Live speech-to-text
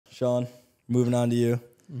Sean, moving on to you.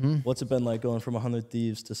 What's it been like going from 100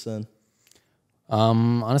 Thieves to SEN?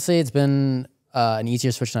 Honestly, it's been an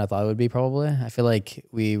easier switch than I thought it would be, probably. I feel like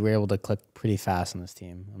we were able to click pretty fast on this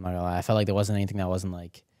team. I'm not gonna lie. I felt like there wasn't anything that wasn't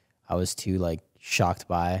like I was too like shocked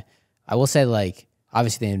by. I will say, like,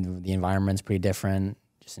 obviously the environment's pretty different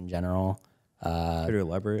just in general. Could you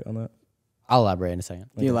elaborate on that? I'll elaborate in a second.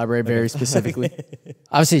 Can you elaborate very specifically?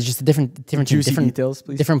 Obviously, it's just different Juicy details,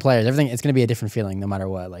 please. different players. Everything, it's gonna be a different feeling no matter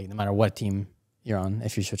what. Like no matter what team you're on,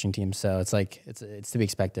 if you're switching teams. So it's like it's to be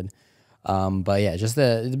expected. But yeah, just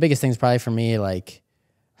the biggest things probably for me, like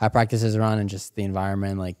how practices run and just the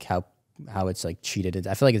environment, like how it's like treated.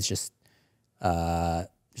 I feel like it's just a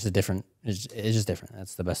different. It's just different.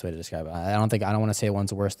 That's the best way to describe it. I don't want to say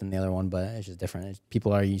one's worse than the other one, but it's just different.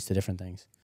 People are used to different things.